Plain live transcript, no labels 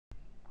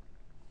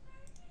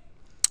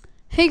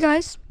Hey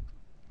guys,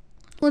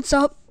 what's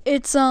up?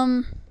 It's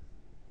Game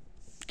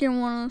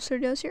One of the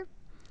Studios here,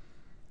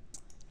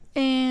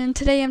 and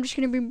today I'm just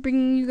gonna be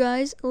bringing you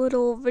guys a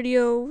little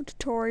video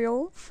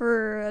tutorial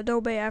for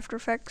Adobe After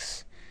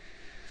Effects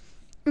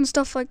and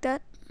stuff like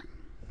that.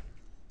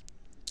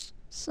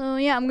 So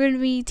yeah, I'm gonna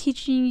be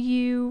teaching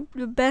you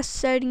the best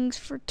settings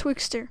for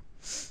Twixtor.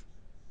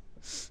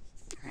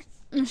 Alright,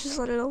 let's just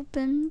let it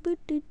open.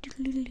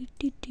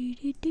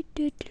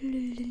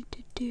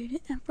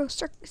 Afro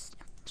circus,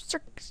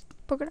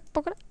 polka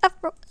dot,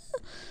 afro.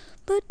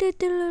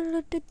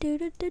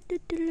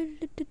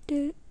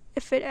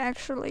 If it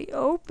actually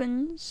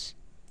opens.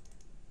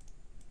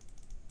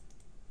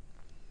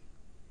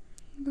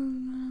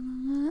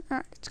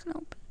 Alright, it's gonna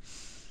open.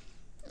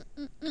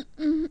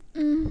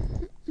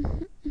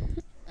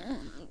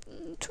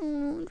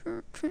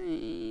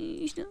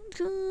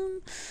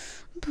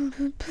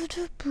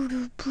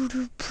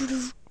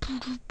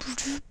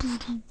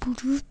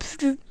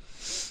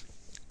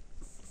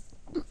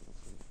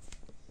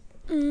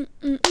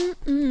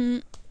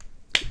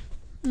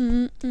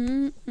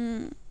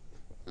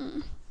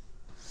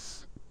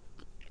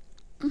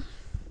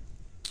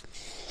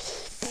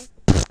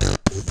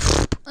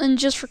 And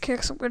just for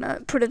kicks, I'm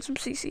gonna put in some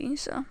CC,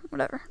 so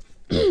whatever.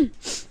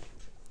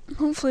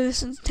 Hopefully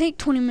this doesn't take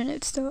 20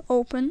 minutes to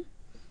open,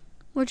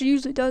 which it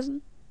usually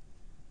doesn't.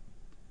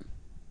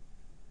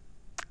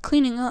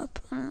 Cleaning up,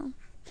 I don't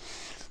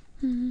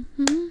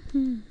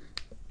know.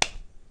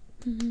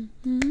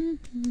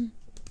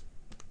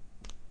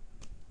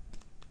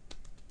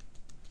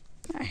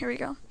 Alright, here we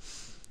go.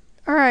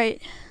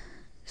 Alright,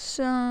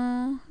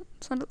 so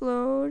let's let it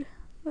load.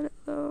 Let it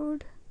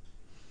load.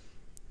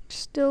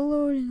 Still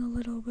loading a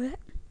little bit.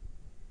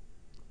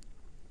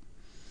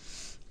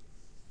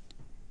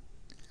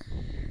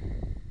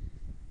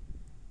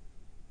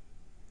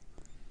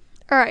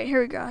 Alright,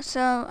 here we go.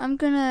 So I'm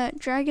gonna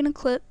drag in a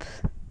clip.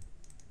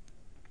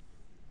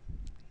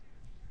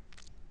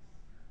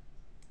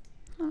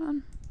 Hold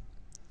on.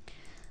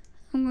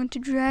 I'm going to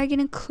drag in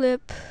a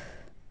clip.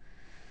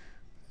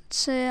 Let's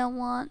say I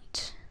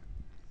want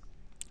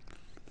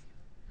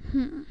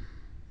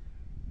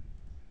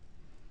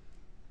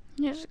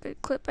here's a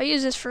good clip. I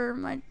use this for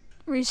my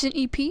recent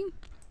EP.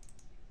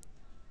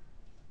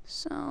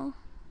 So,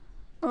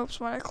 oops,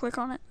 why did I click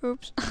on it?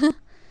 Oops. I'm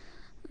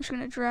just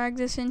gonna drag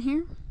this in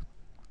here.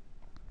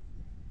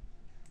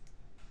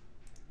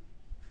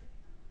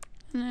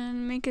 And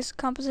then make this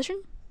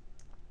composition.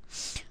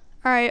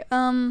 Alright,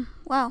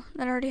 wow,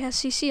 that already has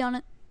CC on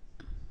it.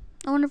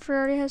 I wonder if it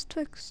already has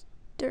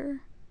Twixtor.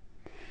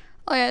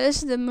 Oh yeah,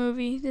 this is the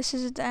movie. This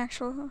is the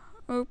actual,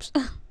 oops.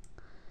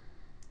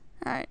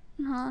 Alright,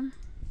 hold on.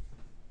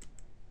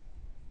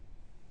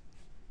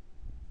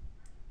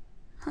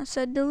 I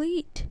said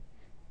delete.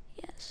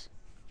 Yes.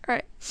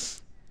 Alright.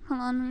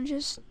 Hold on, let me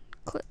just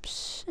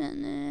clips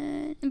and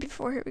then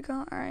before, here we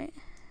go. Alright.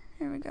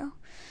 Here we go.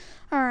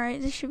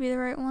 Alright, this should be the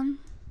right one.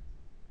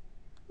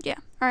 Yeah,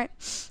 alright.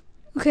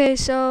 Okay,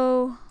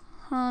 so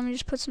let me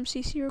just put some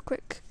CC real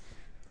quick.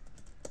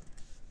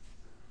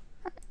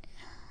 Right.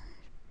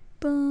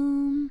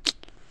 Boom.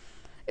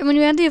 And when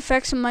you add the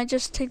effects, it might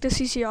just take the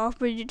CC off,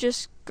 but you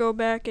just go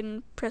back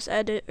and press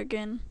edit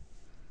again.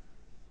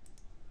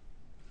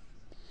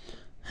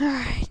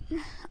 Alright,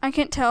 I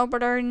can't tell,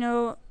 but I already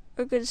know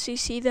a good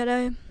CC that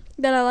I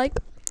like.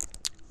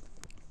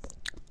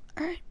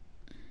 Alright.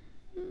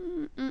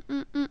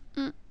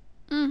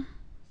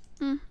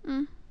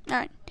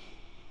 Alright.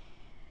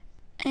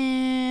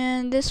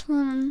 And this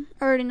one,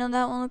 I already know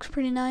that one looks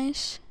pretty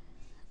nice.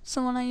 It's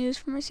the one I use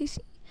for my CC.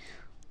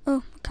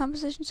 Oh, my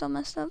composition's all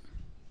messed up.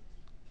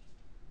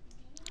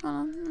 Hold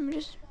on, let me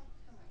just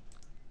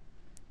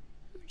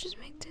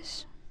make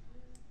this.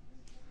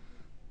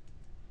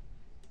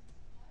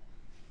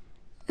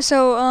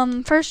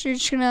 So, first you're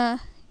just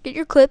gonna get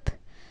your clip,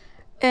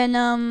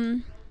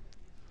 and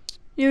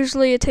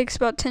usually it takes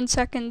about 10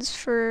 seconds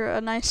for a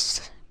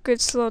nice,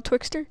 good, slow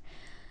Twixtor.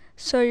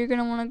 So you're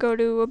gonna want to go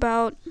to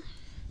about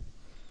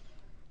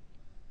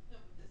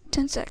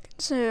 10 seconds.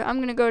 So I'm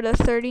gonna go to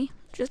 30,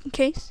 just in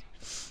case.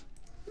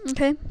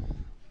 Okay.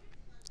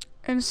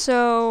 And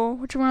so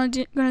what you're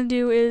gonna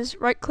do is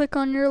right-click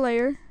on your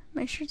layer,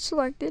 make sure it's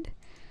selected,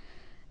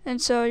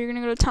 and so you're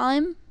gonna go to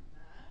time.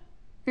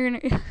 You're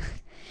gonna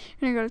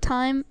go to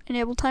time,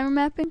 enable timer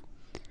mapping,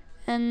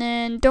 and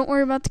then don't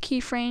worry about the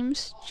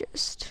keyframes.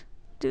 Just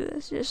do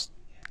this. Just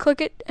click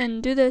it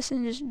and do this,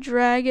 and just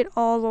drag it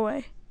all the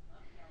way.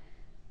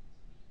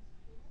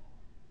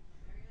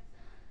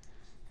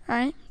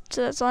 Alright,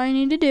 so that's all you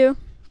need to do.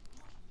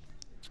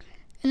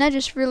 And that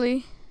just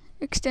really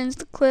extends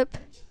the clip.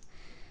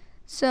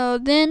 So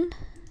then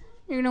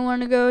you're going to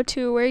want to go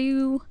to where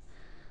you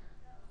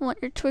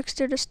want your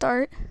Twixtor to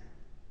start.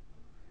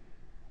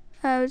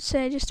 I would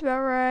say just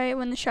about right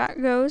when the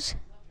shot goes.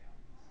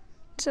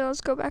 So let's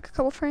go back a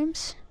couple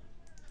frames.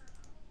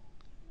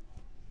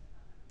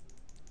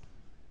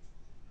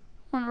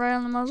 One right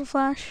on the muzzle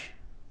flash.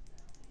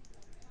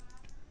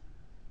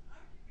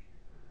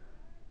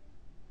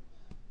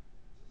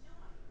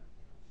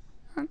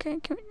 Okay,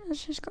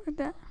 let's just go like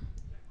that.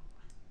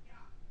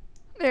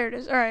 There it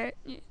is. Alright.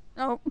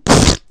 Oh.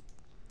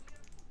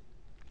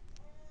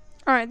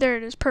 Alright, there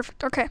it is.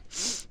 Perfect. Okay.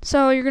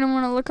 So you're going to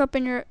want to look up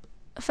in your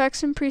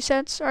effects and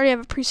presets. I already have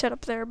a preset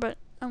up there, but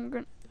I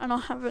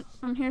don't have it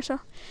on here, so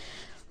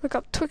look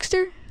up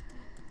Twixtor.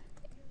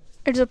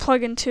 It's a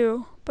plugin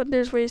too, but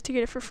there's ways to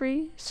get it for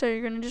free. So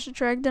you're going to just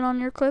drag that on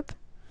your clip.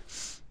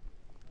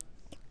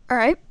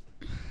 Alright.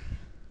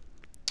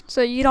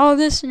 So you get all of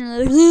this and you're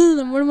like,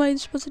 then what am I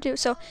supposed to do?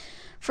 So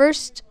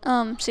first,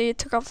 see, it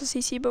took off the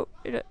CC, but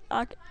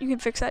you can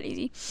fix that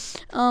easy.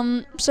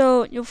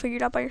 So you'll figure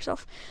it out by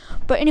yourself.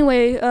 But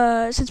anyway,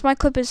 since my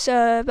clip is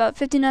about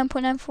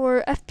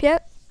 59.94 FPS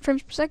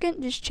frames per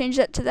second, just change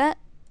that to that.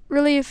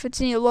 Really, if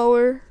it's any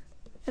lower,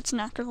 it's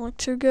not gonna look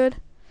too good.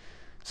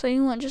 So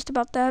you want just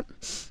about that.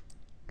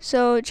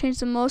 So change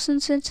the motion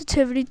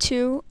sensitivity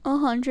to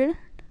 100,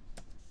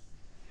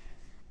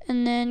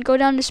 and then go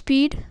down to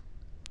speed,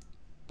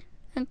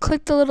 and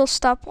click the little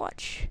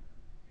stopwatch.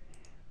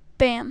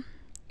 Bam.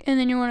 And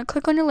then you want to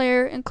click on your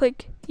layer and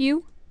click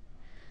U.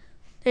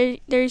 There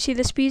you see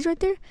the speeds right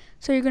there.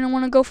 So you're going to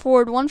want to go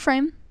forward 1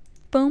 frame.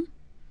 Boom.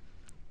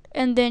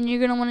 And then you're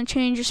going to want to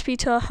change your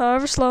speed to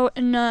however slow.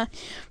 And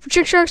for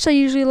trick shots, I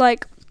usually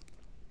like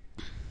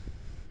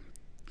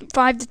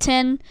 5 to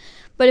 10.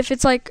 But if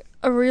it's like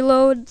a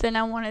reload, then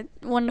I want it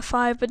 1 to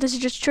 5. But this is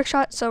just trick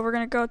shot, so we're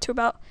going to go to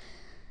about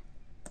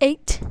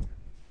 8.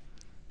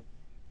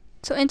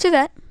 So into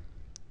that.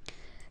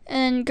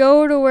 And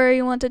go to where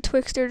you want the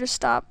Twixtor to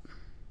stop.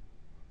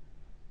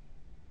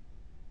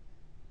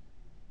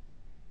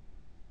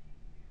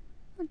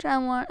 Which I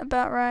want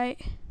about right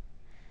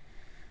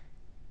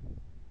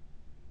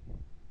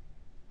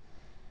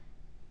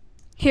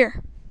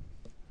here.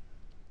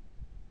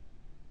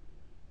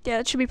 Yeah,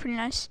 that should be pretty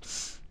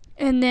nice.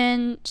 And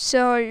then,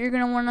 so you're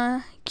going to want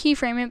to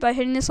keyframe it by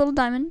hitting this little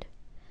diamond.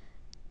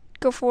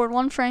 Go forward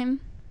 1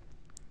 frame.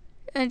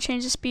 And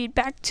change the speed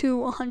back to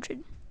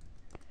 100.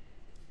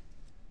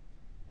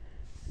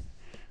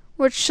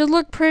 Which should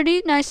look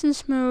pretty nice and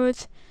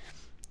smooth.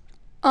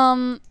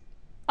 I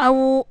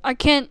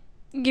can't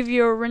give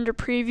you a render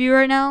preview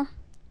right now,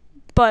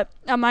 but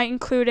I might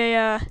include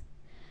a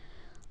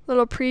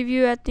little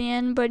preview at the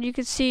end. But you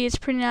can see it's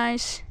pretty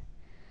nice.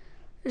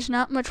 There's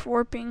not much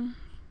warping.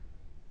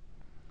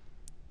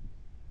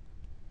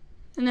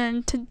 And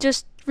then to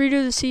just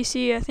redo the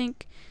CC, I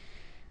think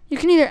you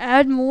can either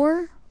add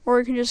more, or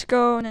you can just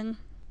go and then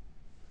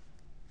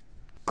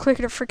click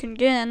it freaking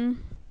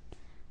again,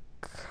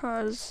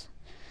 cause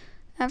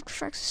After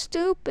Effects is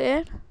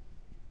stupid.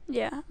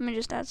 Yeah, let me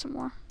just add some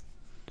more.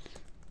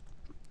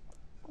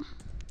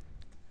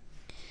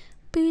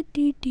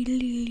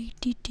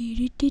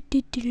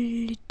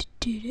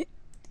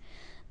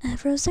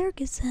 Afro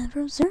Circus,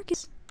 Afro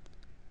Circus.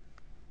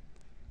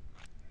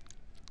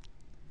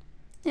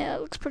 Yeah,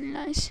 it looks pretty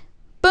nice.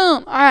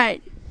 Boom!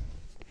 Alright.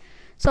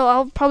 So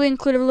I'll probably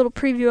include a little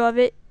preview of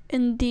it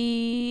in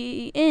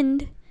the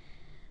end.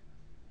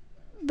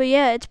 But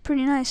yeah, it's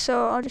pretty nice.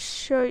 So I'll just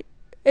show you.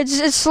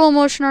 It's slow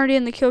motion already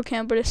in the kill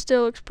cam, but it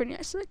still looks pretty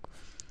nice. Like,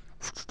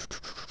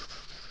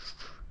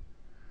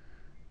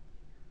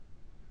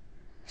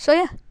 so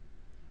yeah,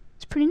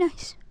 it's pretty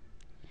nice.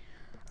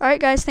 Alright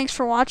guys, thanks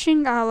for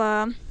watching.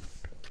 I'll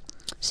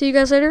see you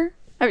guys later.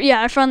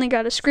 Yeah, I finally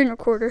got a screen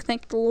recorder,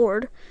 thank the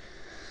Lord.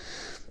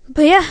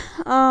 But yeah,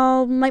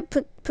 might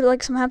put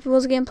like some Happy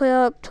Wheels gameplay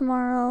up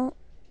tomorrow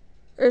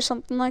or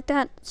something like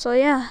that. So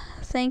yeah,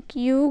 thank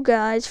you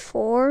guys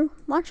for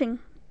watching.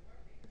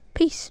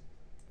 Peace.